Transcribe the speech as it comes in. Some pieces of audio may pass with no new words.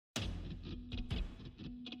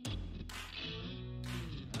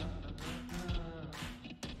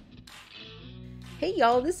Hey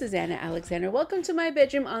y'all, this is Anna Alexander. Welcome to my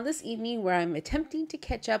bedroom on this evening where I'm attempting to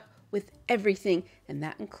catch up with everything. And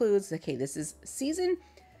that includes, okay, this is season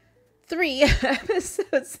 3,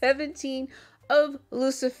 episode 17 of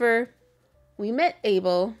Lucifer. We met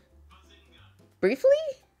Abel briefly.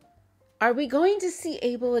 Are we going to see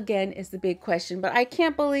Abel again is the big question. But I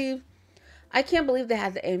can't believe they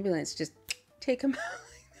had the ambulance just take him out.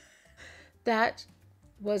 That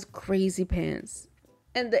was crazy pants.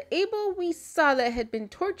 And the Abel we saw that had been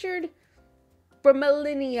tortured for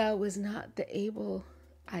millennia was not the Abel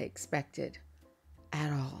I expected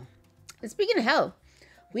at all. And speaking of hell,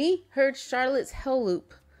 we heard Charlotte's hell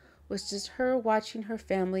loop was just her watching her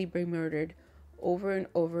family be murdered over and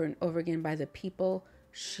over and over again by the people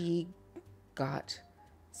she got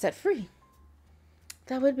set free.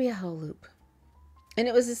 That would be a hell loop. And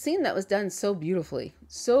it was a scene that was done so beautifully,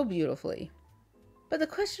 so beautifully. But the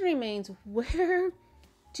question remains, where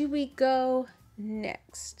do we go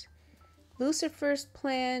next? Lucifer's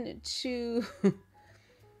plan to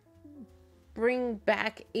bring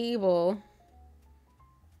back Abel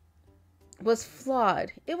was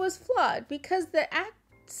flawed. It was flawed because the act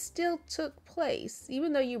still took place.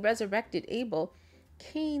 Even though you resurrected Abel,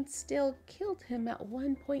 Cain still killed him at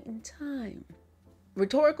one point in time.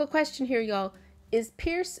 Rhetorical question here, y'all. Is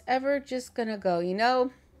Pierce ever just gonna go, you know,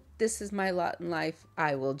 this is my lot in life,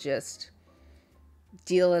 I will just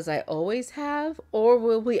deal as I always have? Or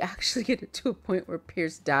will we actually get it to a point where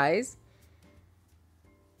Pierce dies?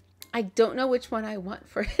 I don't know which one I want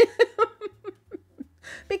for him.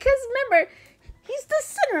 Because remember, he's the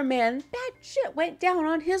sinner, man. Bad shit went down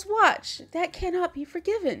on his watch. That cannot be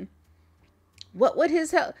forgiven. What would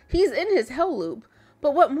his hell... He's in his hell loop.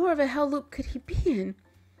 But what more of a hell loop could he be in?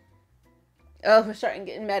 Oh, we're starting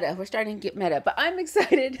to get meta. But I'm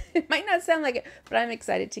excited. It might not sound like it, but I'm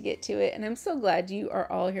excited to get to it. And I'm so glad you are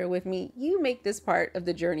all here with me. You make this part of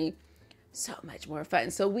the journey so much more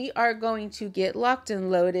fun. So we are going to get locked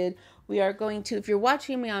and loaded. We are going to, if you're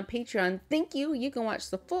watching me on Patreon, thank you. You can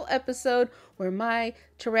watch the full episode where my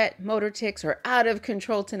Tourette motor tics are out of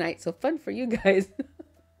control tonight. So fun for you guys.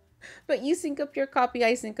 But you sync up your copy,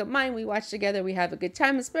 I sync up mine. We watch together. We have a good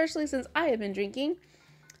time, especially since I have been drinking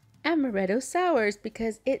amaretto sours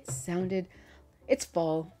because it's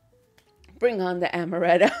fall. Bring on the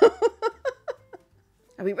amaretto.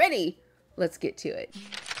 Are we ready? Let's get to it.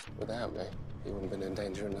 Without me, you wouldn't have been in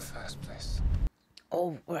danger in the first place.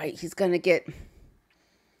 Oh, right. He's gonna get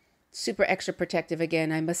super extra protective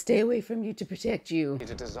again. I must stay away from you to protect you.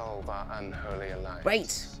 To dissolve our unholy alliance.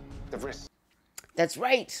 Right. The risk. That's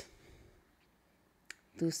right.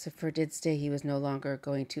 Lucifer did say he was no longer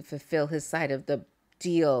going to fulfill his side of the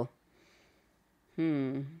deal.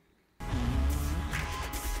 He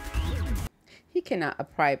cannot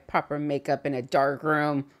apply proper makeup in a dark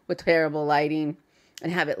room with terrible lighting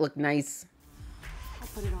and have it look nice. I'll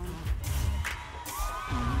put it on.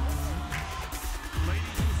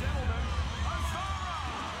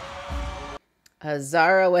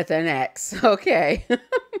 Azara with an X. Okay. I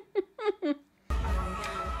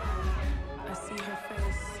see her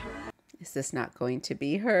face. Is this not going to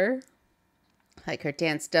be her? Like her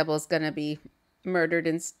dance double's gonna be murdered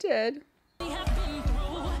instead.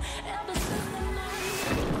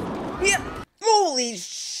 Yep. Holy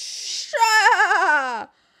shot!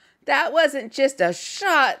 That wasn't just a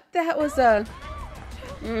shot. That was a...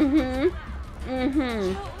 Jill,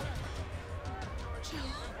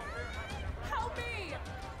 help me!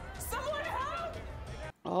 Someone help!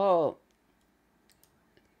 Oh.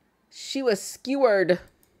 She was skewered.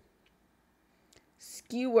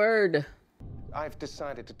 Skewered. I've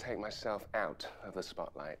decided to take myself out of the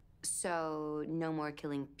spotlight. So, no more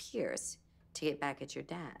killing Pierce to get back at your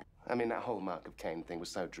dad. I mean, that whole Mark of Cain thing was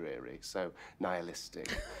so dreary, so nihilistic.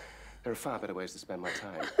 There are far better ways to spend my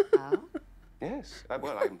time. Oh? Yes.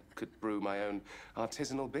 Well, I could brew my own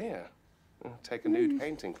artisanal beer. Take a nude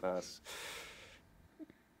painting class.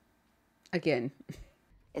 Again.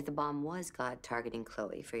 If the bomb was God targeting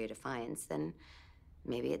Chloe for your defiance, then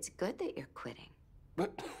maybe it's good that you're quitting.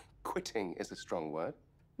 But quitting is a strong word.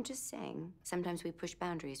 I'm just saying, sometimes we push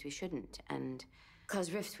boundaries we shouldn't and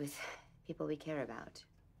cause rifts with people we care about.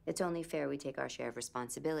 It's only fair we take our share of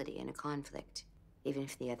responsibility in a conflict, even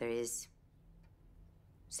if the other is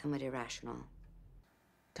somewhat irrational.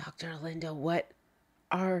 Dr. Linda, what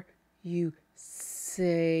are you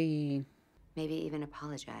saying? Maybe even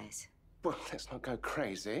apologize. Well, let's not go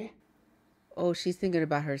crazy. Oh, she's thinking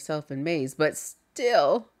about herself and Maze, but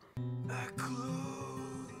still. I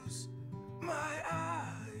close my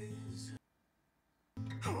eyes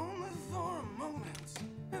only for a moment,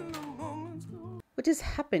 and the moments go. What is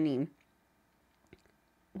happening?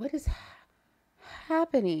 What is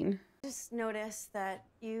happening? Just noticed that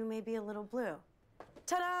you may be a little blue.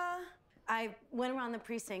 Ta-da! I went around the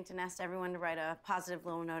precinct and asked everyone to write a positive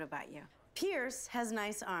little note about you. Pierce has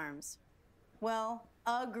nice arms. Well,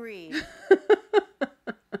 agreed.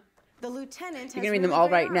 The lieutenant has You're gonna read really them all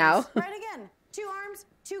great right now. Right again. 2 arms,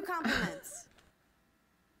 2 compliments.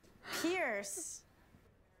 Pierce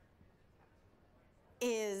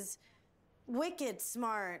is wicked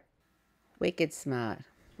smart. Wicked smart.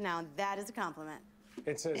 Now that is a compliment.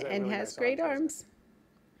 It says And really has nice great arms.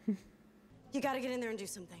 arms. You gotta get in there and do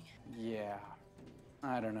something. Yeah,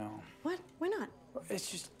 I don't know. What? Why not? It's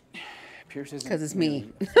just Pierce isn't 'Cause it's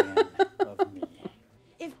me. really a fan of me.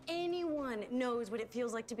 If anyone knows what it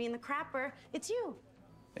feels like to be in the crapper, it's you.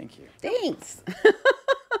 Thank you. Thanks.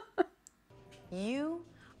 You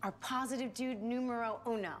are positive dude numero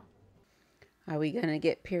uno. Are we gonna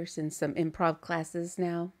get Pierce in some improv classes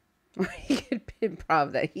now? Or he could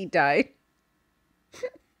improv that he died.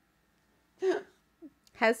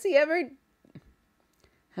 Has he ever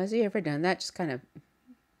done that? Just kind of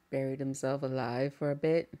buried himself alive for a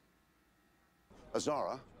bit?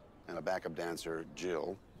 Azara and a backup dancer,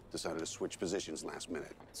 Jill, decided to switch positions last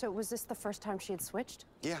minute. So was this the first time she had switched?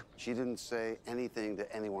 Yeah, she didn't say anything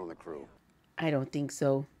to anyone on the crew. I don't think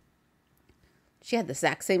so. She had the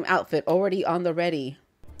exact same outfit already on the ready.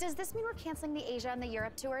 Does this mean we're canceling the Asia and the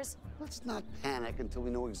Europe tours? Let's not panic until we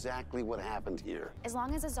know exactly what happened here. As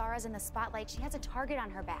long as Azara's in the spotlight, she has a target on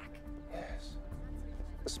her back. Yes.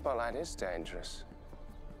 The spotlight is dangerous.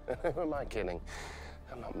 Who am I kidding?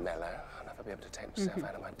 I'm not mellow. I'll never be able to take myself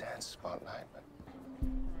out of my dad's spotlight, but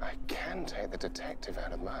I can take the detective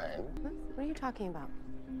out of mine. What are you talking about?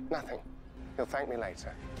 Nothing. He'll thank me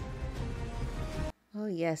later. Oh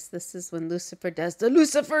yes, this is when Lucifer does the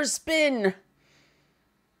Lucifer spin.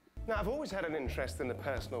 Now, I've always had an interest in the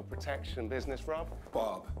personal protection business, Rob.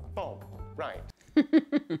 Bob. Bob, right.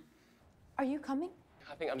 Are you coming?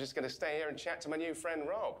 I think I'm just going to stay here and chat to my new friend,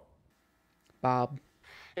 Rob. Bob.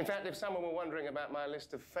 In fact, if someone were wondering about my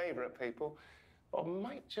list of favorite people, Bob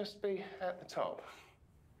might just be at the top.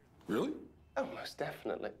 Really? Oh, most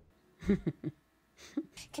definitely.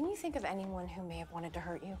 Can you think of anyone who may have wanted to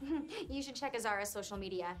hurt you? You should check Azara's social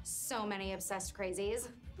media. So many obsessed crazies.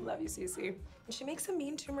 Love you, Cece. And she makes a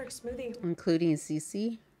mean turmeric smoothie. Including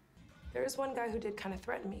Cece. There was one guy who did kind of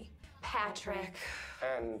threaten me. Patrick.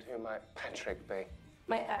 And who might Patrick be?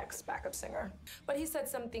 My ex, backup singer. But he said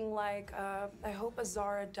something like, I hope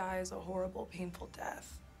Azara dies a horrible, painful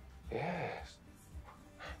death. Yes.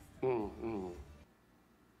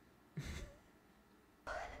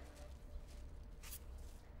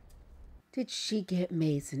 Did she get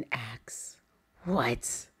Maze an axe?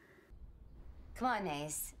 What? Come on,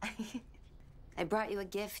 Nace. I brought you a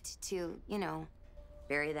gift to, you know,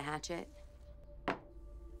 bury the hatchet.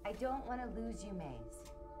 I don't want to lose you,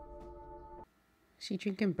 Maze. She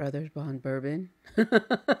drinking Brothers Bond bourbon.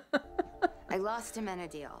 I lost him in a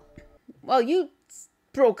deal. Well, you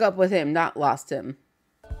broke up with him, not lost him.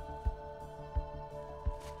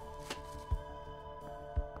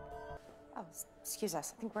 Oh, excuse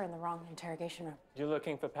us. I think we're in the wrong interrogation room. You're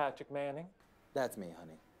looking for Patrick Manning? That's me,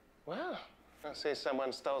 honey. Well, I see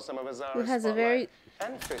someone stole some of Azara's Who has a spotlight very-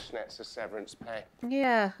 and fishnets as severance pay.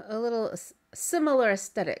 Yeah, a little similar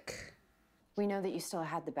aesthetic. We know that you still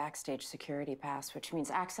had the backstage security pass, which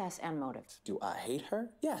means access and motive. Do I hate her?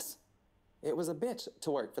 Yes. It was a bitch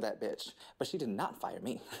to work for that bitch, but she did not fire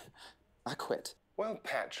me. I quit. Well,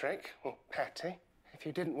 Patrick, or Patty, if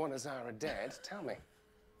you didn't want Azara dead, tell me,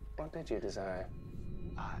 what did you desire?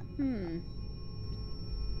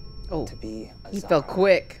 Oh, To be a he fell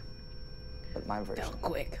quick. But my version. Fell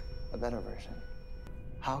quick. A better version.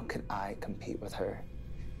 How could I compete with her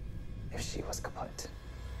if she was kaput?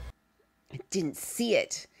 I didn't see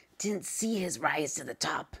it. Didn't see his rise to the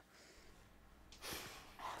top.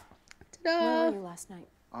 Where Ta-da! were you last night?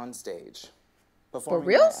 On stage. Performing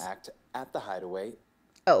reals? my act at the Hideaway.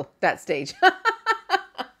 Oh, that stage.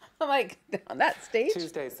 I'm like, on that stage?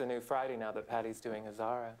 Tuesday's the new Friday now that Patty's doing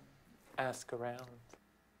Azara. Ask around.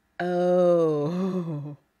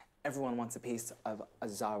 Oh. Everyone wants a piece of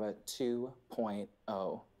Azara 2.0.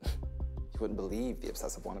 You wouldn't believe the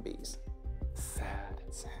obsessive wannabes. Sad.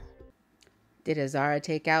 Sad. Did Azara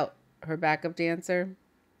take out her backup dancer?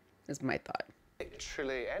 Is my thought.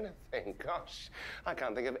 Literally anything. Gosh, I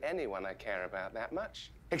can't think of anyone I care about that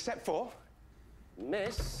much. Except for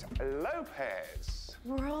Miss Lopez.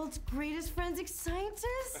 World's greatest forensic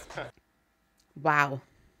scientist? Wow.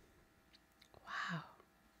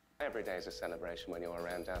 Every day is a celebration when you're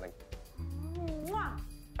around, darling. Mwah.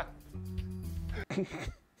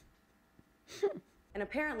 And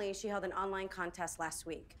apparently she held an online contest last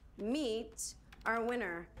week. Meet Our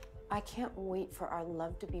winner. I can't wait for our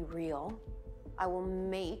love to be real. I will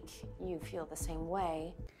make you feel the same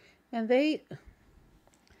way. And they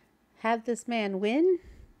had this man win?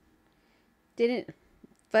 Didn't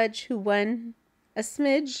fudge who won a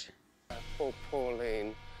smidge? Poor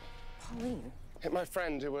Pauline. Pauline? Hit my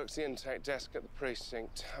friend who works the intake desk at the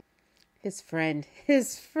precinct. His friend.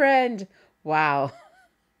 His friend. Wow.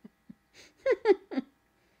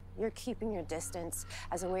 You're keeping your distance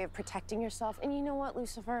as a way of protecting yourself. And you know what,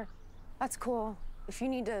 Lucifer? That's cool. If you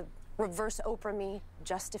need to reverse Oprah me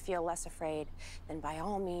just to feel less afraid, then by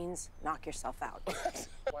all means, knock yourself out.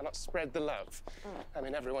 Why not spread the love? I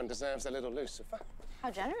mean, everyone deserves a little Lucifer.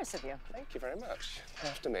 How generous of you. Thank you very much.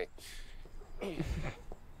 After me.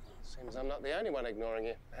 Seems I'm not the only one ignoring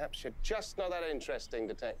you. Perhaps you're just not that interesting,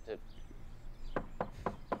 detective.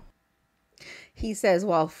 He says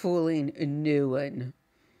while fooling a new one.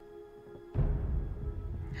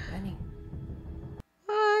 Benny.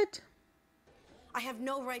 What? I have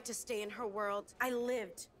no right to stay in her world. I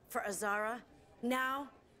lived for Azara. Now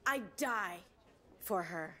I die for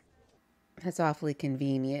her. That's awfully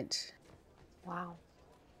convenient. Wow.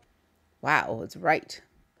 Wow, it's right.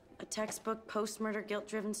 A textbook post-murder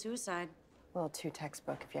guilt-driven suicide. A little too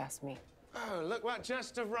textbook, if you ask me. Oh, look what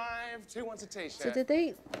just arrived. Who wants a t-shirt? So did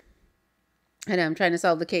they... I know, I'm trying to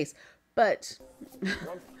solve the case. But...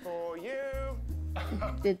 One for you.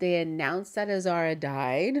 Did they announce that Azara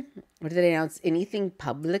died? Or did they announce anything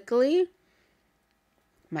publicly?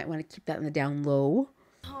 Might want to keep that in the down low.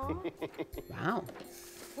 Wow.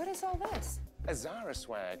 What is all this? Azara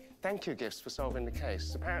swag. Thank you gifts for solving the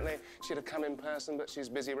case. Apparently, she'd have come in person, but she's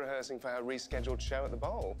busy rehearsing for her rescheduled show at the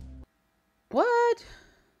bowl. What?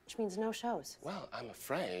 Which means no shows. Well, I'm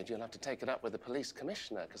afraid you'll have to take it up with the police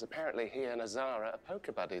commissioner, because apparently he and Azara are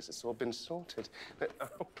poker buddies. It's all been sorted.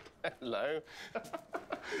 Oh, hello.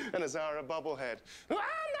 An Azara bobblehead. Oh,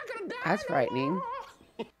 I'm not gonna die. That's frightening.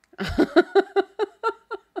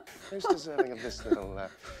 Who's deserving of this little...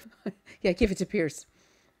 Yeah, give it to Pierce.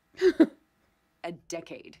 A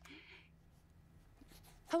decade.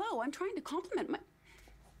 Hello, I'm trying to compliment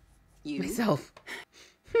myself.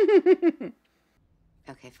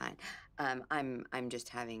 Okay, fine. I'm just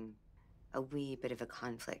having a wee bit of a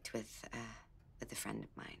conflict with a friend of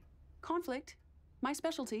mine. Conflict? My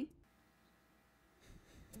specialty.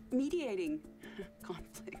 Mediating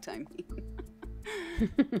conflict, I mean.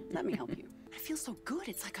 Let me help you. I feel so good.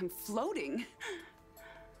 It's like I'm floating.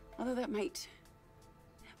 Although that might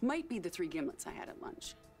be the 3 gimlets I had at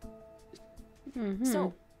lunch.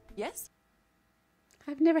 So, yes?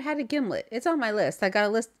 I've never had a gimlet. It's on my list. I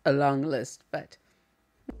got a long list, but...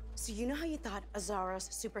 So you know how you thought Azara's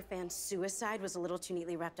superfan suicide was a little too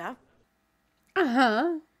neatly wrapped up?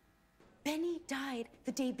 Uh-huh. Benny died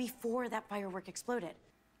the day before that firework exploded.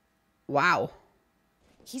 Wow.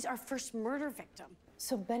 He's our first murder victim.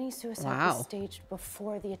 So Benny's suicide was staged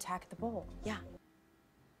before the attack at the bowl? Yeah.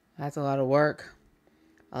 That's a lot of work.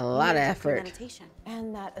 A lot of effort.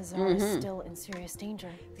 And that Azara is still in serious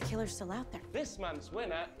danger. The killer's still out there. This month's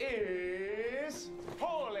winner is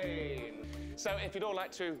Pauline. So if you'd all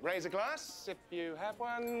like to raise a glass, if you have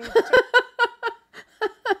one.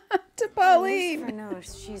 To Pauline. Lucifer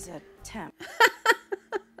knows she's a temp.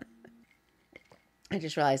 I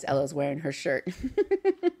just realized Ella's wearing her shirt.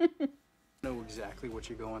 I know exactly what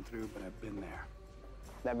you're going through, but I've been there.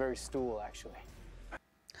 That very stool, actually.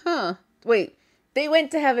 Huh. Wait. They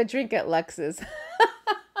went to have a drink at Lux's.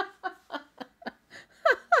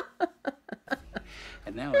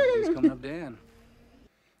 And now everything's coming up, Dan.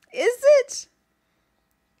 Is it?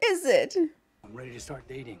 Is it? I'm ready to start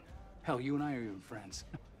dating. Hell, you and I are even friends.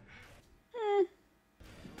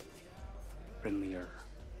 Friendlier.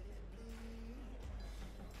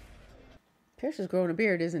 Pierce is growing a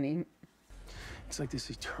beard, isn't he? It's like this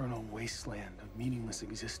eternal wasteland of meaningless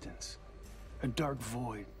existence. A dark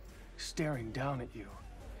void staring down at you,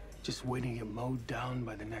 just waiting to get mowed down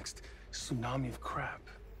by the next tsunami of crap.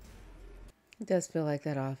 It does feel like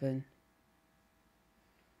that often.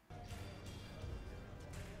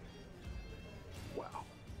 Wow.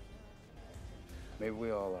 Maybe we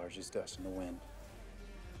all are just dust in the wind.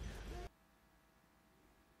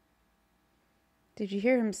 Did you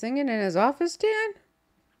hear him singing in his office, Dan?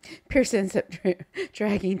 Pierce ends up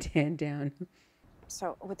dragging Dan down.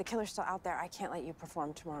 So, with the killer still out there, I can't let you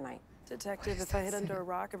perform tomorrow night. Detective, if I hid under a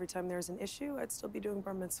rock every time there's an issue, I'd still be doing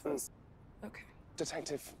bar mitzvahs. Okay.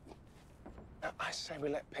 Detective, I say we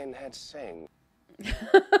let Pinhead sing. He said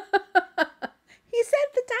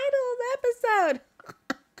the title of the episode.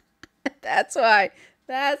 That's why.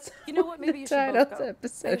 That's you know what? Maybe you should both go.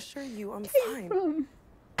 I assure you, I'm fine.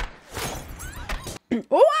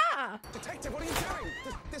 Ooh-ah! Detective, what are you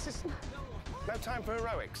doing? This is no time for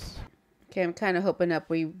heroics. Okay, I'm kind of hoping up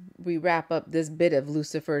we wrap up this bit of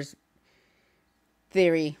Lucifer's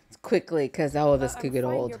theory quickly, because this could get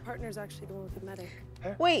old. Your partner's actually the one with the medic.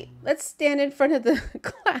 Wait, let's stand in front of the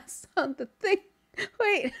glass on the thing.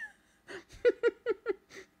 Wait.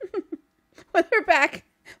 With her back.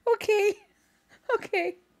 Okay.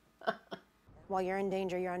 Okay. While you're in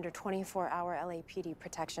danger, you're under 24-hour LAPD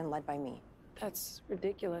protection led by me. That's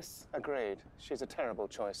ridiculous. Agreed. She's a terrible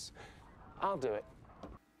choice. I'll do it.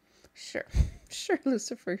 Sure. Sure,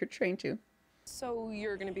 Lucifer, you're trained to. So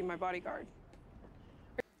you're gonna be my bodyguard?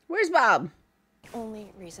 Where's Bob? The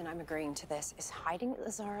only reason I'm agreeing to this is hiding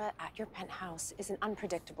Azara at your penthouse is an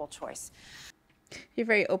unpredictable choice. You're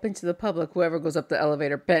very open to the public, whoever goes up the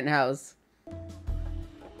elevator penthouse.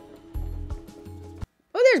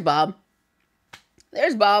 Oh, there's Bob.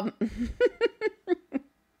 There's Bob.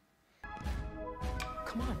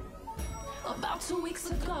 Come on. About 2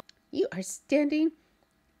 weeks ago. You are standing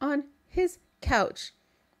on his couch.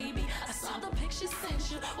 Baby, I saw the picture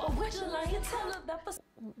sent you. What would you like to tell her that?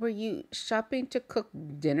 Were you shopping to cook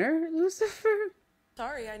dinner, Lucifer?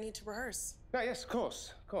 Sorry, I need to rehearse. No, yes, of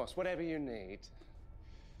course. Of course. Whatever you need.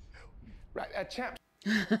 Right, chap.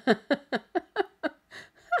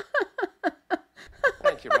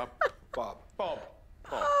 Thank you, Rob. Bob.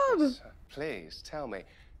 Yes, please tell me,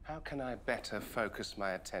 how can I better focus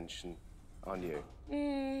my attention on you?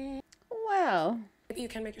 Well. Maybe you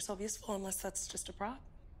can make yourself useful unless that's just a prop.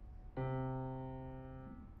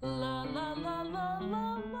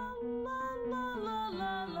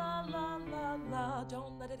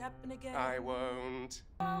 Don't let it happen again. I won't.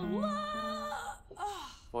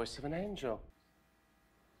 Voice of an angel.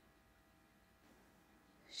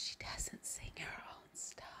 She doesn't sing her own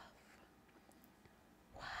stuff.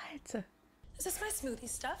 What? Is this my smoothie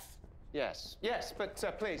stuff? Yes, but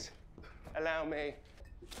please, allow me.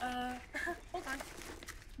 Hold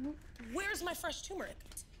on. Where's my fresh turmeric?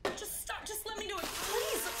 Just stop. Just let me do it.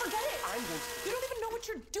 Please, forget it. You don't even know what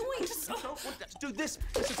you're doing. Just Do this,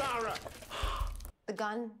 Zara. The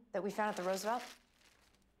gun that we found at the Roosevelt,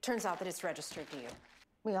 turns out that it's registered to you.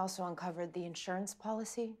 We also uncovered the insurance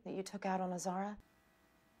policy that you took out on Azara.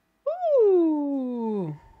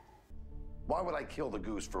 Ooh. Why would I kill the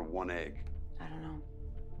goose for one egg? I don't know.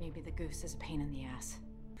 Maybe the goose is a pain in the ass.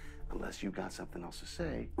 Unless you got something else to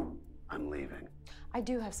say, I'm leaving. I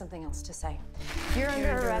do have something else to say. You're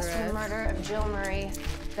under arrest for the murder of Jill Murray,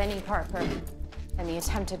 Benny Parker, and the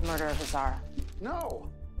attempted murder of Azara. No.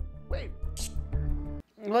 Wait.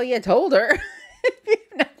 Well, you told her. If you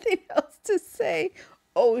have nothing else to say.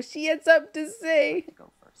 Oh, she had something to say.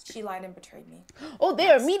 Go first. She lied and betrayed me. Oh, they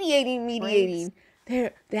are mediating.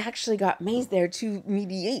 They actually got Maze there to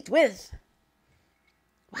mediate with.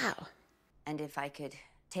 Wow. And if I could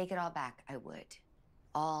take it all back, I would.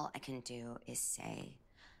 All I can do is say,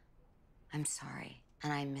 I'm sorry,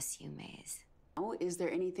 and I miss you, Maze. Oh, is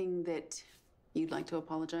there anything that you'd like to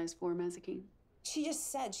apologize for, Mazikeen? She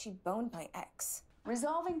just said she boned my ex.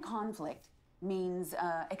 Resolving conflict means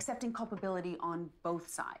accepting culpability on both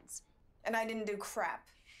sides. And I didn't do crap.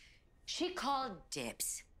 She called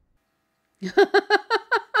dibs.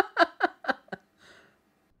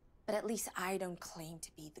 But at least I don't claim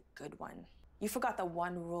to be the good one. You forgot the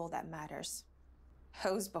one rule that matters.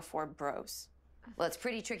 Hoes before bros. Well, it's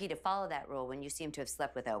pretty tricky to follow that rule when you seem to have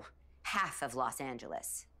slept with half of Los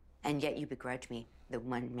Angeles. And yet you begrudge me the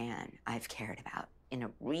one man I've cared about in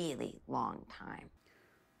a really long time.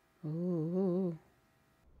 Ooh.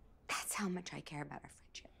 That's how much I care about our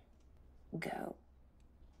friendship. Go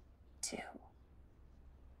to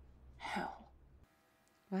hell.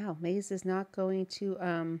 Wow, Maze is not going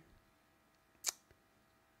to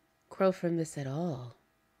grow from this at all.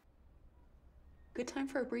 Good time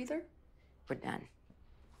for a breather? We're done.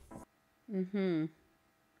 Mm-hmm.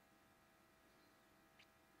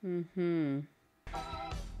 Mm-hmm.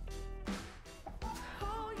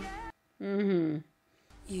 Mm-hmm.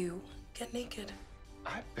 You get naked.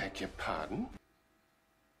 I beg your pardon?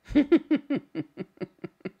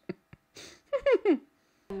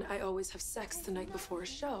 I always have sex the night before a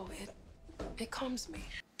show. It calms me.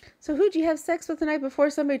 So who'd you have sex with the night before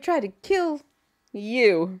somebody tried to kill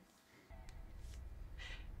you?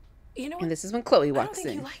 You know what? And this is when Chloe walks I don't think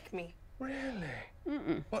in. you like me.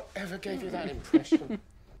 Really? Whatever gave you that impression?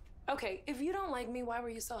 Okay, if you don't like me, why were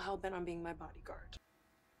you so hell-bent on being my bodyguard?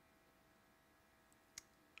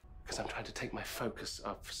 Because I'm trying to take my focus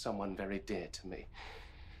off someone very dear to me.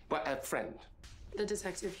 Well, a friend. The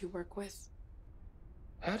detective you work with.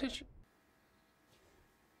 How did you...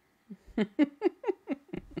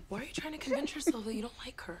 Why are you trying to convince yourself that you don't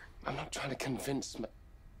like her? I'm not trying to convince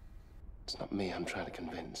It's not me I'm trying to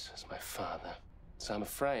convince. It's my father. So I'm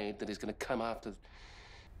afraid that he's going to come after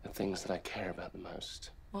the things that I care about the most.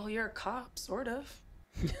 Well, you're a cop, sort of.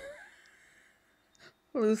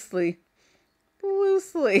 Loosely.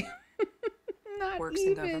 Loosely. Not Works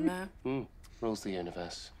even. in government. Rules the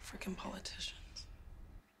universe. Freaking politicians.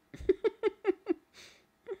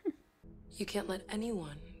 You can't let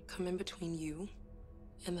anyone come in between you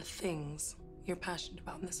and the things you're passionate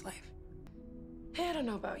about in this life. Hey, I don't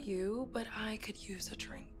know about you, but I could use a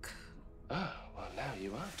drink. Oh, well, now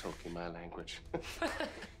you are talking my language.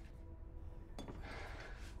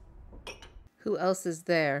 Who else is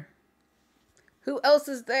there? Who else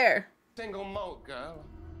is there? Single malt, girl.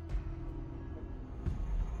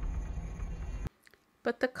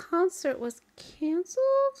 But the concert was canceled?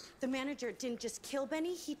 The manager didn't just kill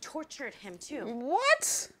Benny, he tortured him too.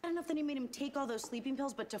 What? I don't know if then he made him take all those sleeping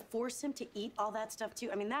pills, but to force him to eat all that stuff too.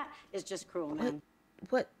 I mean, that is just cruel, man.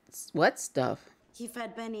 What stuff? He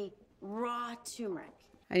fed Benny raw turmeric.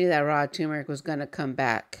 I knew that raw turmeric was gonna come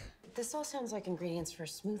back. This all sounds like ingredients for a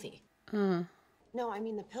smoothie. No, I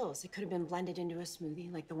mean the pills. It could have been blended into a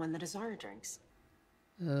smoothie like the one that Azara drinks.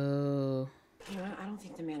 Oh. You know, I don't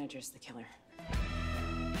think the manager's the killer.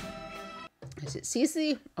 Is it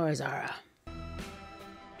Cece or Azara?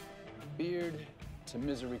 Beard to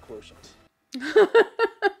misery quotient.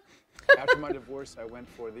 After my divorce, I went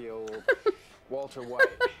for the old Walter White.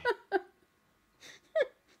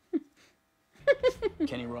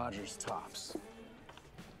 Kenny Rogers tops.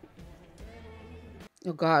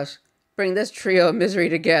 Oh gosh. Bring this trio of misery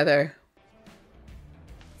together.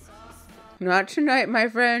 Not tonight, my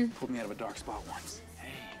friend. Pulled me out of a dark spot once.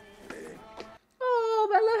 Oh,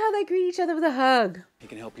 but I love how they greet each other with a hug. He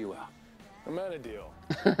can help you out. I'm out of deal.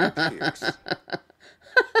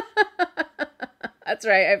 That's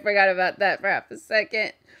right. I forgot about that for half a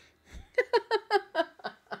second.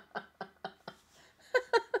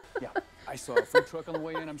 Yeah, I saw a food truck on the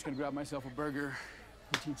way in. I'm just gonna grab myself a burger,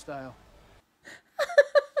 routine style.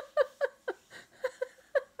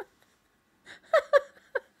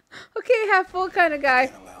 Okay, half full kind of guy. I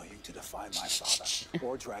can't allow you to defy my father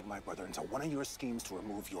or drag my brother into one of your schemes to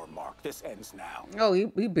remove your mark. This ends now. Oh,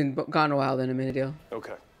 we've been gone a while then, a minute ago.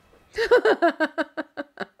 Okay.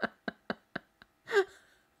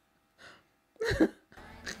 I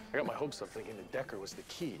got my hopes up thinking that Decker was the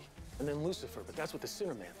key, and then Lucifer, but that's what the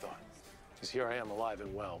Sinner Man thought. Because here I am alive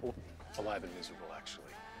and well. Well, alive and miserable,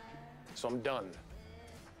 actually. So I'm done.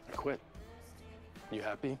 I quit. You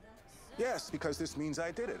happy? Yes, because this means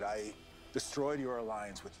I did it. I destroyed your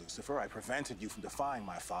alliance with Lucifer. I prevented you from defying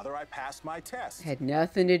my father. I passed my test. Had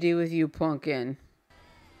nothing to do with you, Punkin.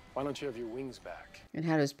 Why don't you have your wings back? And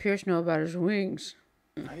how does Pierce know about his wings?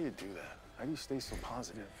 How do you do that? How do you stay so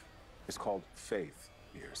positive? It's called faith,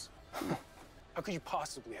 Pierce. How could you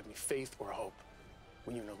possibly have any faith or hope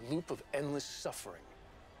when you're in a loop of endless suffering?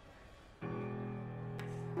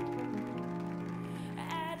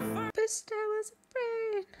 First I was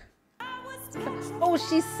afraid. Oh,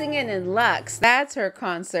 she's singing in Lux. That's her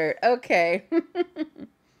concert. Okay.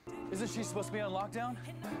 Isn't she supposed to be on lockdown?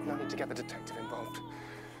 No need to get the detective involved.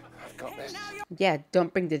 I've got this. Yeah,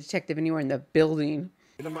 don't bring the detective anywhere in the building.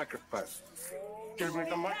 The microphone. Give me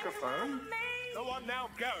the microphone. Go on now,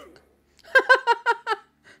 go.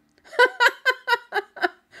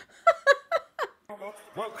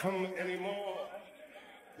 Welcome anymore.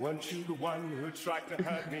 Weren't you the one who tried to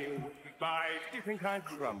hurt me? Bye. Do you think I'd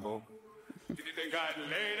crumble? Did you think I'd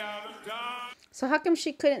lay down the dark? So how come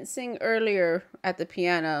she couldn't sing earlier at the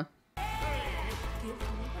piano?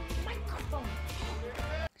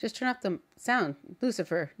 Just turn off the sound.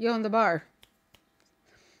 Lucifer, you own the bar.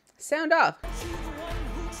 Sound off.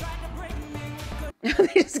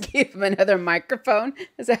 They just gave him another microphone.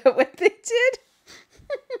 Is that what they did?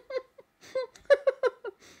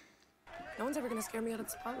 No one's ever gonna scare me out of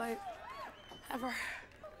the spotlight. Ever.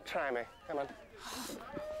 Try me. Come on.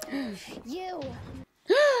 You.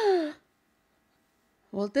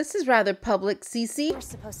 Well, this is rather public, Cece. We're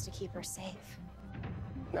supposed to keep her safe.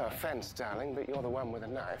 No offense, darling, but you're the one with a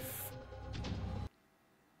knife.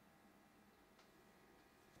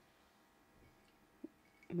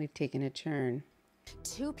 We've taken a turn.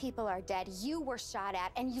 2 people are dead, you were shot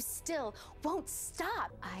at, and you still won't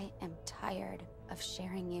stop. I am tired of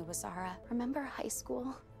sharing you with Zara. Remember high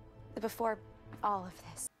school? Before all of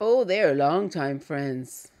this. Oh, they're longtime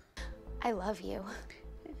friends. I love you.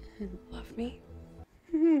 Love me?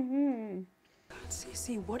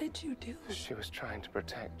 Cece, what did you do? She was trying to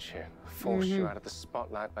protect you, force you out of the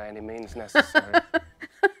spotlight by any means necessary.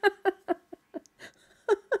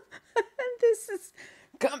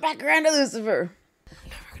 Come back around to Lucifer. I'm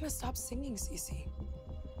never gonna stop singing, Cece.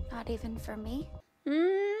 Not even for me?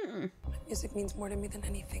 Music means more to me than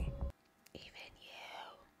anything.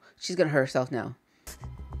 She's gonna hurt herself now.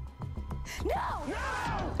 No!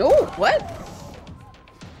 Oh, what?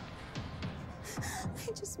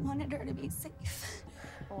 I just wanted her to be safe.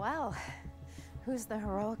 Well, who's the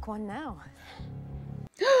heroic one now?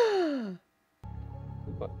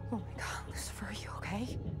 What? Oh my God, Lucifer, are you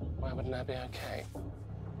okay? Why wouldn't I be okay?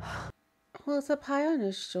 Well, it's up high on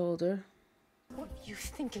his shoulder. What were you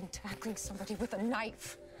thinking, tackling somebody with a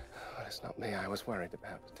knife? Well, it's not me I was worried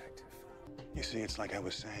about, Detective. You see, it's like I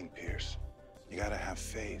was saying, Pierce. You gotta have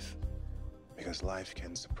faith, because life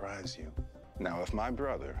can surprise you. Now, if my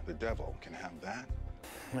brother, the devil, can have that,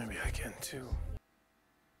 maybe I can too.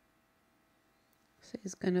 So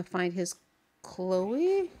he's gonna find his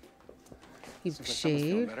Chloe. He's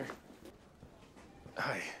shaved.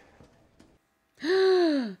 Hi.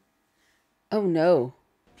 Oh no.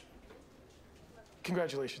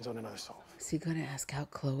 Congratulations on another solve. Is he gonna ask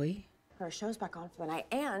out Chloe? Her show's back on for the night,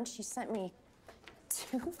 and she sent me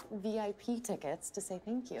 2 VIP tickets to say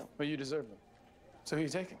thank you. Well, you deserve them. So who are you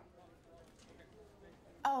taking?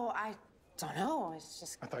 Oh, I don't know. It's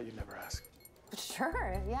just... I thought you'd never ask.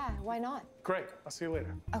 Sure, yeah, why not? Great. I'll see you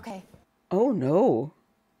later. Okay. Oh no.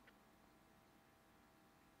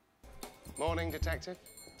 Morning, Detective.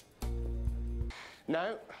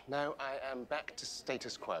 No, I am back to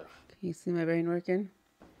status quo. Can you see my brain working?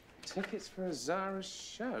 Tickets for Azara's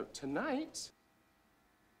show tonight?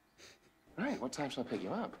 Right, what time shall I pick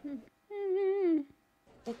you up?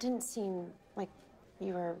 It didn't seem like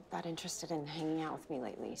you were that interested in hanging out with me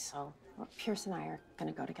lately, so Pierce and I are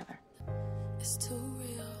gonna go together. It's too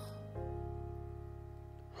real.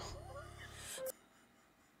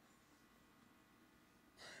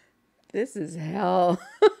 This is hell.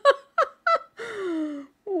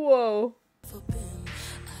 Whoa.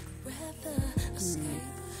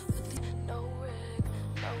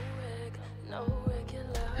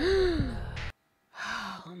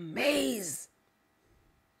 Oh, Maze.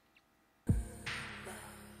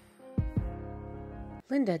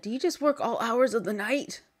 Linda, do you just work all hours of the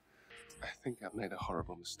night? I think I've made a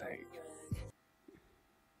horrible mistake.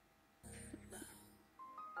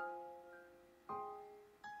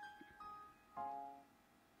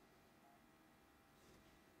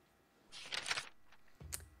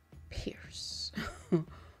 Pierce.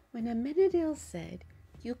 When Amenadiel said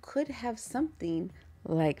you could have something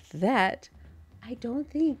like that, I don't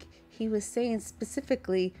think he was saying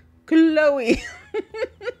specifically Chloe.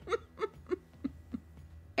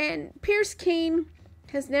 And Pierce Kane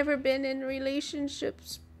has never been in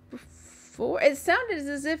relationships before. It sounded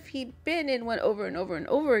as if he'd been in one over and over and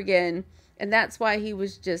over again. And that's why he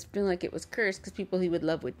was just feeling like it was cursed, because people he would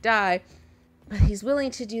love would die. But he's willing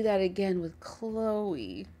to do that again with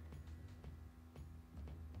Chloe.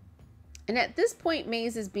 And at this point,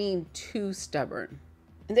 Maze is being too stubborn.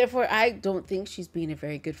 And therefore, I don't think she's being a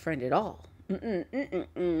very good friend at all.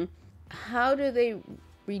 How do they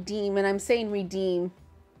redeem, and I'm saying redeem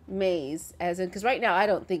Maze, as in, because right now I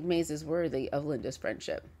don't think Maze is worthy of Linda's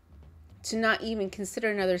friendship. To not even consider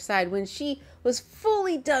another side when she was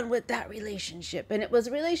fully done with that relationship. And it was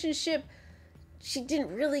a relationship she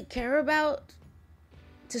didn't really care about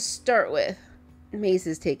to start with. Maze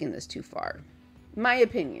is taking this too far. My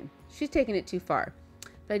opinion. She's taking it too far.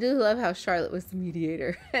 But I do love how Charlotte was the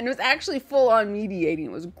mediator. And it was actually full on mediating.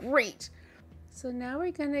 It was great. So now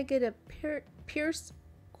we're going to get a Pierce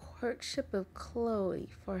courtship of Chloe.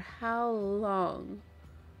 For how long?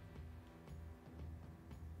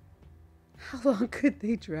 How long could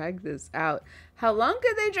they drag this out? How long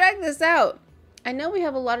could they drag this out? I know we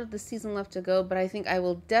have a lot of the season left to go, but I think I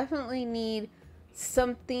will definitely need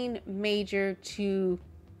something major to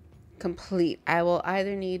complete. I will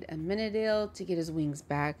either need Amenadiel to get his wings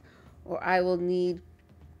back, or I will need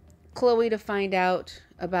Chloe to find out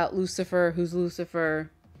about Lucifer, who's Lucifer.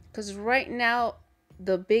 Because right now,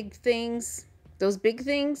 the big things, those big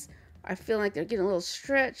things, I feel like they're getting a little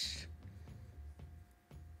stretched.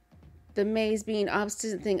 The Maze being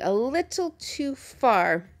obstinate thing a little too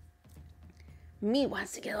far. Me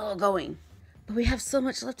wants to get a little going. But we have so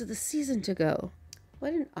much left of the season to go.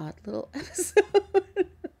 What an odd little episode.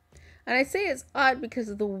 And I say it's odd because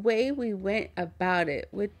of the way we went about it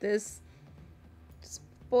with this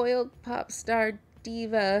spoiled pop star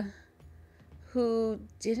diva who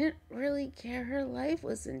didn't really care her life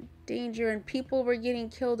was in danger and people were getting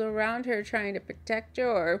killed around her trying to protect her,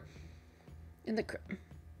 or in the...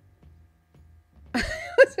 It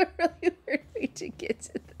was a really weird way to get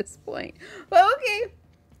to this point. Well, okay.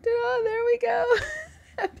 Oh, there we go.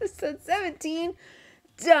 Episode 17.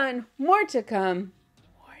 done. More to come.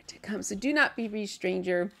 More to come. So do not be rude,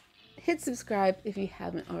 stranger. Hit subscribe if you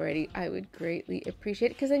haven't already. I would greatly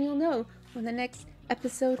appreciate it, because then you'll know when the next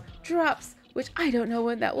episode drops, which I don't know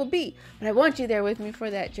when that will be, but I want you there with me for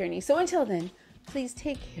that journey. So until then, please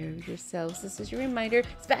take care of yourselves. This is your reminder.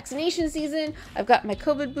 It's vaccination season. I've got my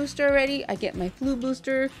COVID booster already. I get my flu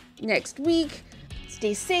booster next week.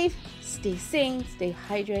 Stay safe, stay sane, stay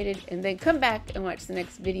hydrated, and then come back and watch the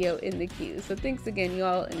next video in the queue. So thanks again,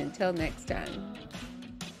 y'all, and until next time.